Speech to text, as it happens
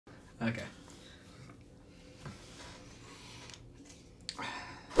Okay.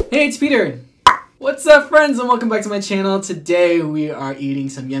 Hey, it's Peter. What's up, friends, and welcome back to my channel. Today we are eating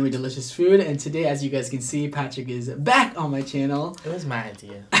some yummy, delicious food, and today, as you guys can see, Patrick is back on my channel. It was my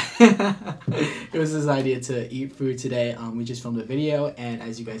idea. It was his idea to eat food today. We just filmed a video, and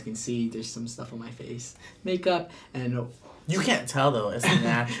as you guys can see, there's some stuff on my face, makeup, and you can't tell though. It's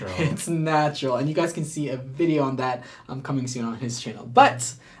natural. It's natural, and you guys can see a video on that coming soon on his channel.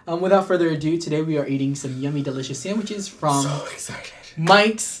 But without further ado, today we are eating some yummy, delicious sandwiches from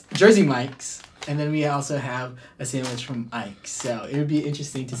Mike's, Jersey Mike's. And then we also have a sandwich from IKE'S. So it would be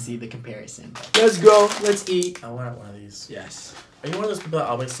interesting to see the comparison. Let's go. Let's eat. I want one of these. Yes. Are you one of those people that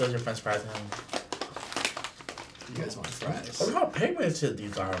always sells your french fries at home? You guys want fries? Look how pigmented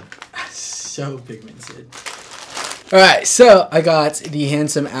these are. So pigmented. Alright, so I got the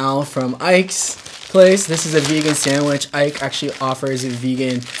Handsome Owl from IKE'S place. This is a vegan sandwich. IKE actually offers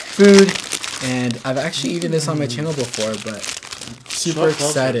vegan food. And I've actually eaten this on my channel before, but super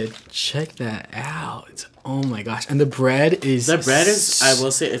excited. Check that out. Oh my gosh. And the bread is... The bread is, I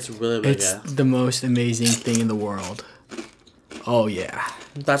will say, it's really big. It's the most amazing thing in the world. Oh yeah.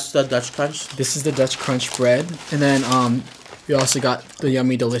 That's the Dutch Crunch? This is the Dutch Crunch bread. And then we also got the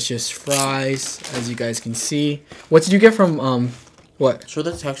yummy delicious fries, as you guys can see. What did you get from what? Show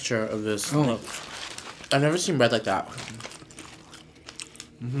the texture of this. Oh. Look. I've never seen bread like that.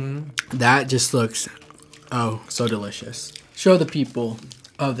 That just looks so delicious. Show the people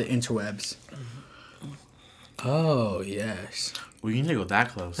of the interwebs. Oh, yes. We need to go that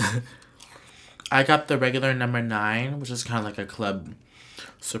close. I got the regular number 9, which is kind of like a Club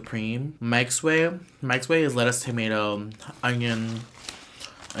Supreme. Mike's Way. Mike's Way is lettuce, tomato, onion.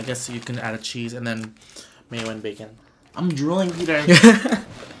 I guess you can add a cheese and then mayo and bacon. I'm drooling, Peter.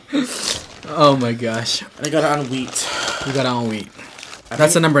 Oh my gosh. And I got it on wheat. You got it on wheat.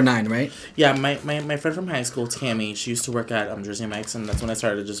 That's the number 9, right? Yeah, my friend from high school, Tammy, she used to work at Jersey Mike's, and that's when I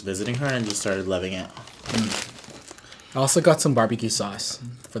started just visiting her and just started loving it. I also got some barbecue sauce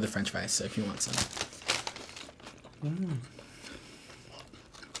for the french fries, so if you want some.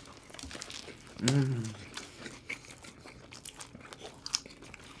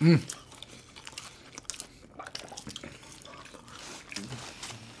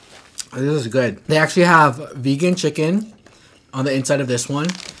 This is good. They actually have vegan chicken on the inside of this one,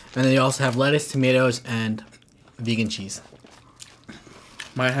 and then they also have lettuce, tomatoes, and vegan cheese.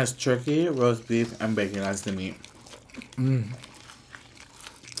 Mine has turkey, roast beef, and bacon as the meat.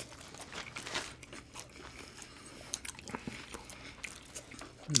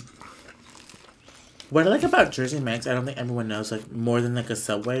 What I like about Jersey Mike's, I don't think everyone knows, like more than like a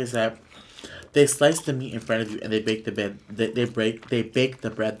Subway, is that they slice the meat in front of you and they bake the bread. They bake the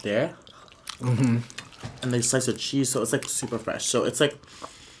bread there. And they slice the cheese, so it's like super fresh. So it's like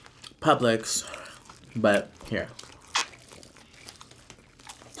Publix, but here.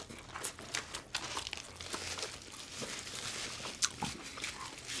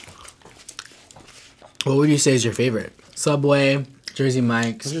 What would you say is your favorite? Subway, Jersey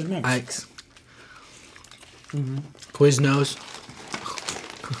Mike's, Jersey Mike's. IKE'S, Quiznos.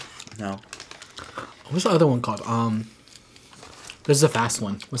 No. What's the other one called? There's a fast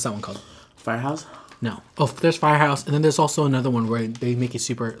one. What's that one called? Firehouse? No. Oh, there's Firehouse, and then there's also another one where they make it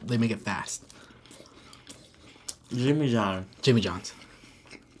they make it fast. Jimmy John. Jimmy John's.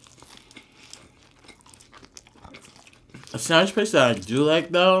 A sandwich place that I do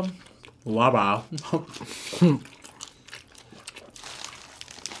like though, Wawa. Oh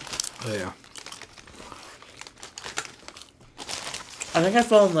yeah. I think I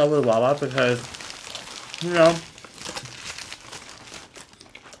fell in love with Wawa because, you know,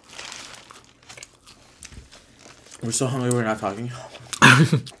 we're so hungry we're not talking.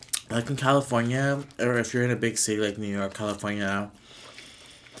 Like in California, or if you're in a big city like New York, California,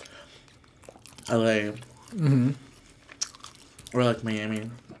 LA, or like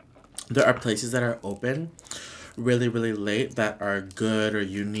Miami, there are places that are open really, really late that are good or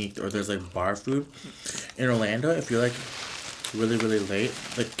unique, or there's like bar food. In Orlando, if you're like really, really late,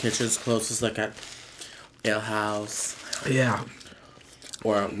 the kitchen's closest like at Ale House. Yeah.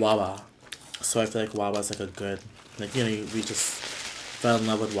 Or Wawa. So I feel like Wawa's like a good, like, you know, we just fell in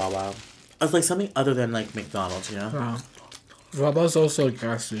love with Wawa. It's like something other than like McDonald's, you know? Wawa's also a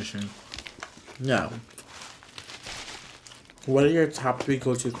gas station. Yeah. What are your top 3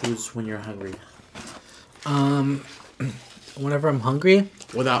 go-to foods when you're hungry? Whenever I'm hungry,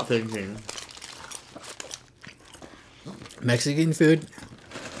 Without thinking. Mexican food.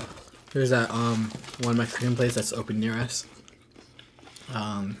 There's that one Mexican place that's open near us.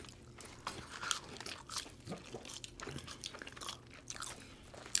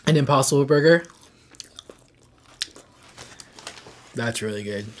 an Impossible Burger. That's really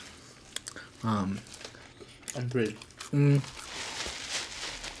good. I'm pretty. And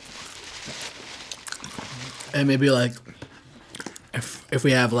maybe like if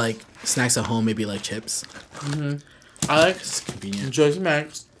we have like snacks at home, maybe like chips. I like Convenient. Jersey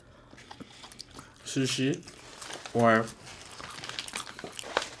Mike's, sushi, or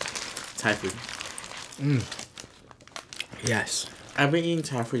Thai food. Yes. I've been eating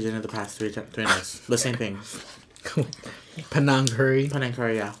Thai for dinner the past 3 nights. The same thing. Penang curry. Panang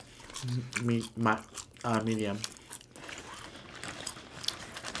curry, yeah. Medium.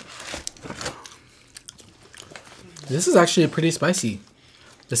 This is actually pretty spicy.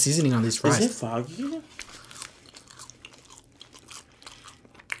 The seasoning on these fries. Is it foggy?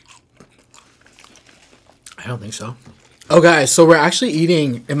 I don't think so. Oh, guys, so we're actually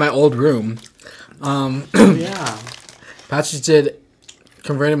eating in my old room. Yeah. Patrick did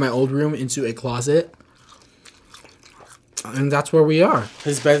converted my old room into a closet. And that's where we are.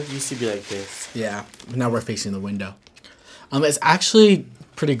 His bed used to be like this. Yeah, now we're facing the window. It's actually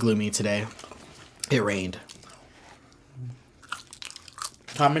pretty gloomy today. It rained.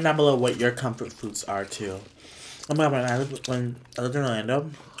 Comment down below what your comfort foods are too. Oh my god, when I lived in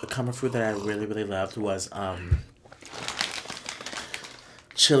Orlando, the comfort food that I really, really loved was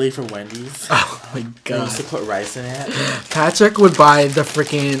chili from Wendy's. Oh my I god. used to put rice in it. Patrick would buy the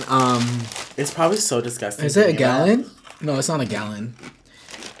freaking It's probably so disgusting. is it a gallon? No, it's not a gallon.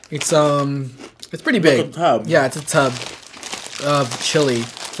 It's pretty big. Like a tub. Yeah, it's a tub of chili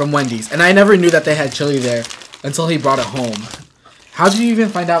from Wendy's. And I never knew that they had chili there until he brought it home. How did you even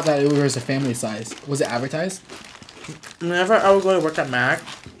find out that it was a family size? Was it advertised? Whenever I would go to work at Mac,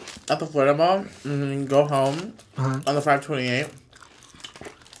 at the Florida Mall, and then go home on the 528,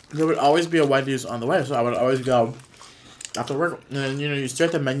 there would always be a Wendy's on the way. So I would always go after work. And then, you stare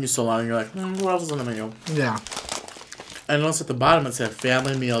at the menu so long, and you're like, what else is on the menu? Yeah. And notice at the bottom it said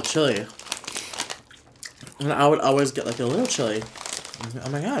family meal chili. And I would always get like a little chili. Oh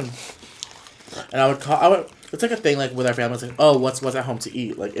my god. And it's like a thing like with our family, it's like, oh, what's at home to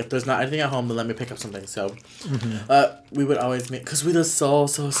eat? Like if there's not anything at home, then let me pick up something. So we would always make, because we live so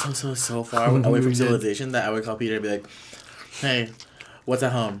far away from civilization, that I would call Peter and be like, hey, what's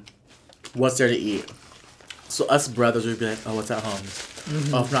at home? What's there to eat? So us brothers would be like, oh, what's at home?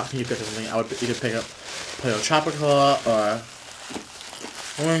 Oh, if not, can you pick up something? I would either pick up Pollo Tropical or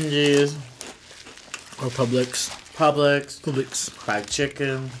Wendy's Or Publix. Publix. Fried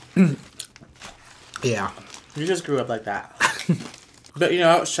chicken. Yeah. You just grew up like that. But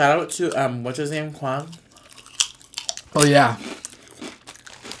shout out to what's his name, Kwang? Oh yeah.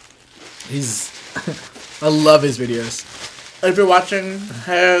 He's I love his videos. If you're watching,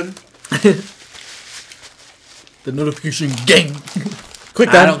 hey, the notification gang. Quick,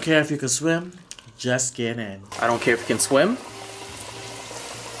 I Dad. don't care if you can swim, just get in. I don't care if you can swim.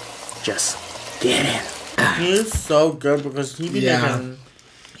 Just get in. He's so good because he be making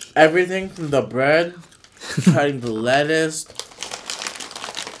everything from the bread, cutting the lettuce,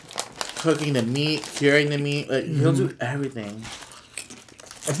 cooking the meat, curing the meat. Like he'll do everything.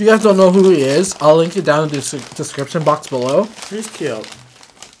 If you guys don't know who he is, I'll link it down in the description box below. He's cute.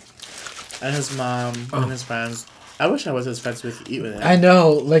 And his mom and his friends. I wish I was his friends so we could eat with him. I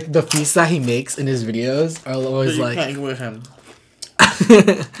know, like the feasts that he makes in his videos are always But you like. can't eat with him.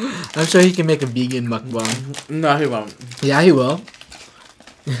 I'm sure he can make a vegan mukbang. No, he won't. Yeah, he will.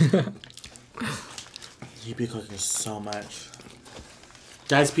 He be cooking so much.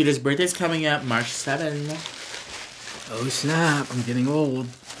 Guys, Peter's birthday's coming up March 7th. Oh snap! I'm getting old.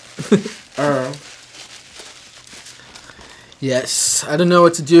 Yes, I don't know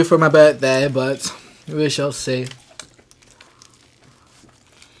what to do for my birthday, but we shall see.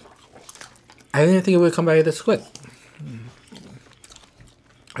 I didn't think it would come by this quick.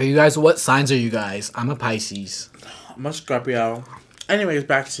 Are you guys? What signs are you guys? I'm a Pisces. I'm a Scorpio. Anyways,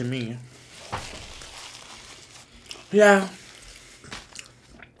 back to me. Yeah.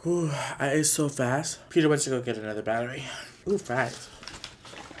 Ooh, I ate so fast. Peter went to go get another battery. Ooh, fries.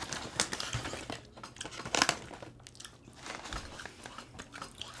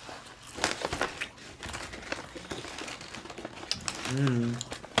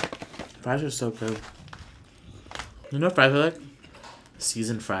 Fries are so good. You know what fries are like?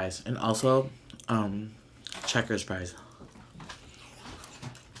 Seasoned fries. And also, Checkers fries.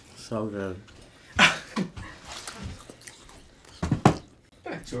 So good.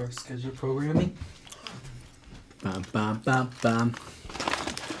 Back to our scheduled programming. Bam, bam, bam, bam.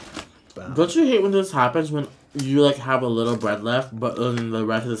 Bam. Don't you hate when this happens when you like have a little bread left, but then the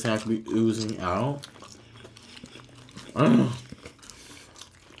rest of the sandwich be oozing out? Ugh.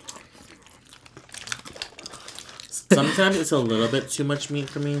 Sometimes it's a little bit too much meat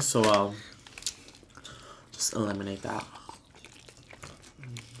for me, so I'll just eliminate that.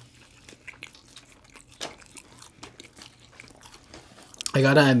 I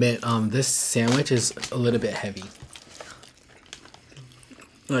gotta admit, this sandwich is a little bit heavy.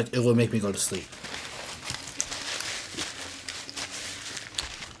 Like, it will make me go to sleep.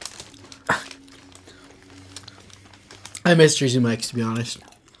 I miss Jersey Mike's, to be honest.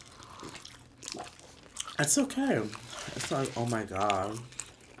 It's okay. It's not, oh my god.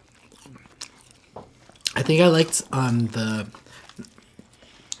 I think I liked the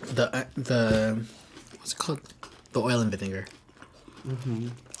what's it called? The oil and vinegar. Mm-hmm.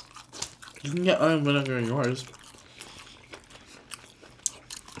 You can get oil and vinegar in yours.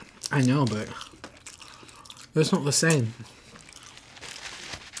 I know, but it's not the same.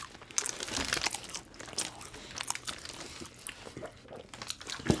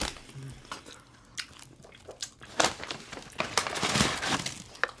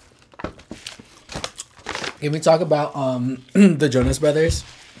 Can we talk about the Jonas Brothers?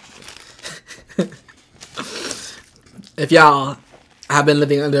 If y'all have been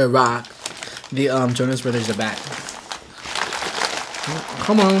living under a rock, the Jonas Brothers are back.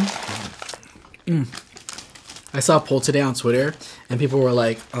 Come on. I saw a poll today on Twitter, and people were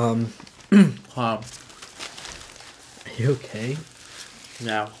like, Huh. Are you okay?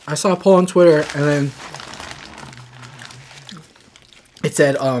 Yeah. I saw a poll on Twitter, and then it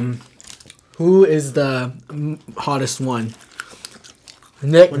said, who is the hottest one?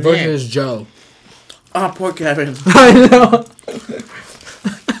 Nick versus Joe. Oh, poor Kevin. I know.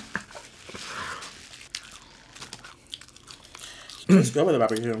 Let's go with the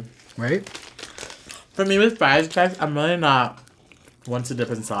barbecue. Right? For me with fries, guys, I'm really not one to dip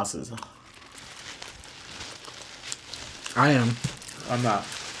in sauces. I am. I'm not.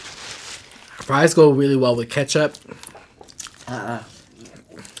 Fries go really well with ketchup,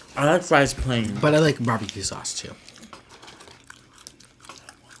 I like fries plain. but I like barbecue sauce too.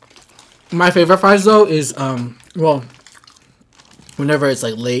 My favorite fries though is well, whenever it's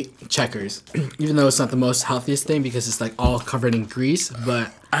like late, Checkers. Even though it's not the most healthiest thing because it's like all covered in grease,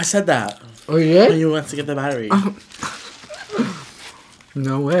 but I said that. oh yeah, When you went to get the battery.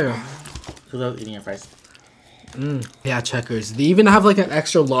 no way. Because I was eating your fries. Yeah, Checkers. They even have like an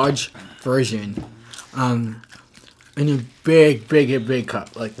extra large version, in a big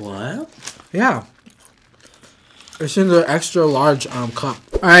cup. Like What? yeah. It's in the extra large cup.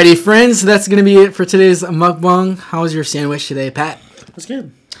 Alrighty, friends, that's gonna be it for today's mukbang. How was your sandwich today, Pat? That's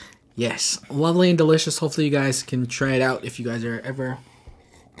good. Yes, lovely and delicious. Hopefully, you guys can try it out if you guys are ever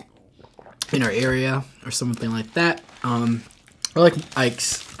in our area or something like that. I like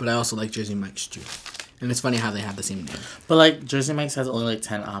Ike's, but I also like Jersey Mike's too. And it's funny how they have the same name. But like Jersey Mike's has only like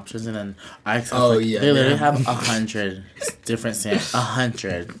 10 options, and then Ike's has, Oh, like, yeah, they literally yeah. have 100 different sandwiches.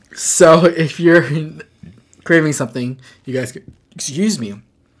 100. So if you're craving something, you guys can, excuse me,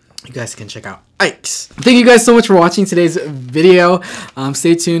 you guys can check out Ike's. Thank you guys so much for watching today's video.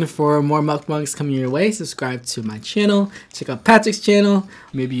 Stay tuned for more mukbangs coming your way. Subscribe to my channel. Check out Patrick's channel.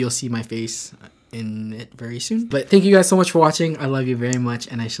 Maybe you'll see my face in it very soon. But thank you guys so much for watching. I love you very much,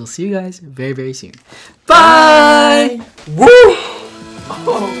 and I shall see you guys very, very soon. Bye! Woo!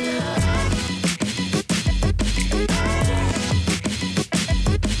 Oh.